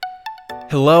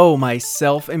Hello, my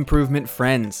self-improvement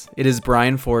friends. It is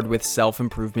Brian Ford with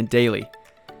Self-Improvement Daily.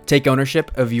 Take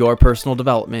ownership of your personal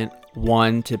development,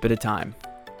 one tip at a time.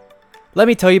 Let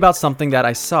me tell you about something that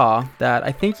I saw that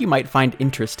I think you might find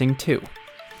interesting too.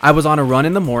 I was on a run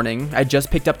in the morning. I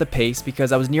just picked up the pace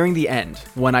because I was nearing the end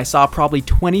when I saw probably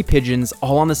 20 pigeons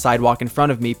all on the sidewalk in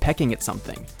front of me pecking at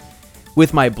something.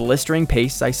 With my blistering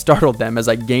pace, I startled them as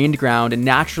I gained ground, and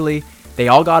naturally, they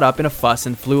all got up in a fuss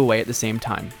and flew away at the same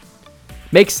time.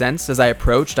 Makes sense. As I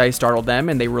approached, I startled them,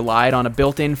 and they relied on a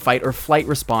built-in fight or flight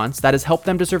response that has helped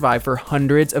them to survive for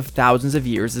hundreds of thousands of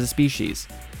years as a species.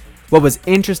 What was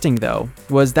interesting, though,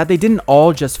 was that they didn't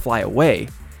all just fly away.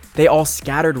 They all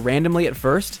scattered randomly at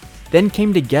first, then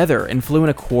came together and flew in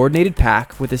a coordinated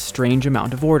pack with a strange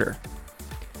amount of order.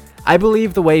 I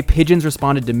believe the way pigeons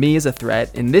responded to me as a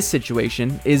threat in this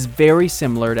situation is very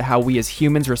similar to how we as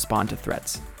humans respond to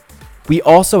threats. We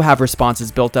also have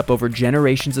responses built up over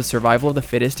generations of survival of the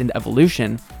fittest and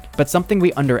evolution, but something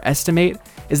we underestimate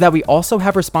is that we also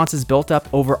have responses built up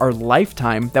over our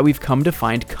lifetime that we've come to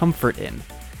find comfort in.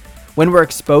 When we're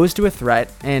exposed to a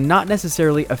threat, and not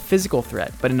necessarily a physical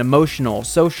threat, but an emotional,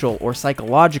 social, or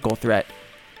psychological threat,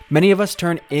 many of us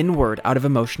turn inward out of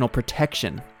emotional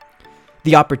protection.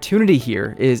 The opportunity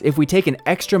here is if we take an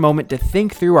extra moment to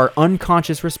think through our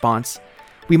unconscious response,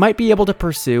 we might be able to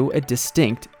pursue a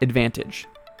distinct advantage.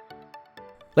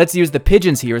 Let's use the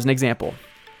pigeons here as an example.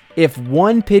 If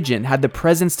one pigeon had the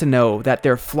presence to know that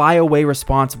their fly-away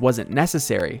response wasn't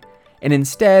necessary, and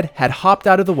instead had hopped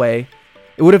out of the way,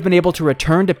 it would have been able to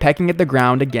return to pecking at the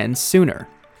ground again sooner.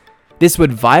 This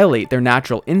would violate their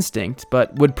natural instinct,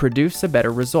 but would produce a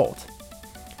better result.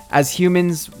 As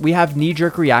humans, we have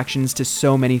knee-jerk reactions to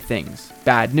so many things: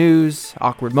 bad news,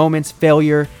 awkward moments,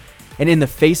 failure, and in the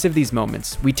face of these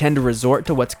moments, we tend to resort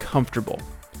to what's comfortable.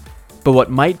 But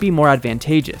what might be more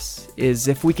advantageous is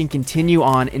if we can continue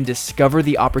on and discover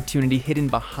the opportunity hidden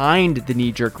behind the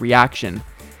knee-jerk reaction,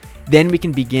 then we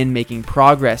can begin making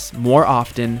progress more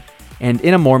often and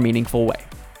in a more meaningful way.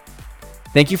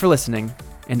 Thank you for listening,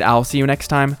 and I'll see you next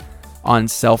time on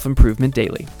Self-Improvement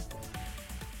Daily.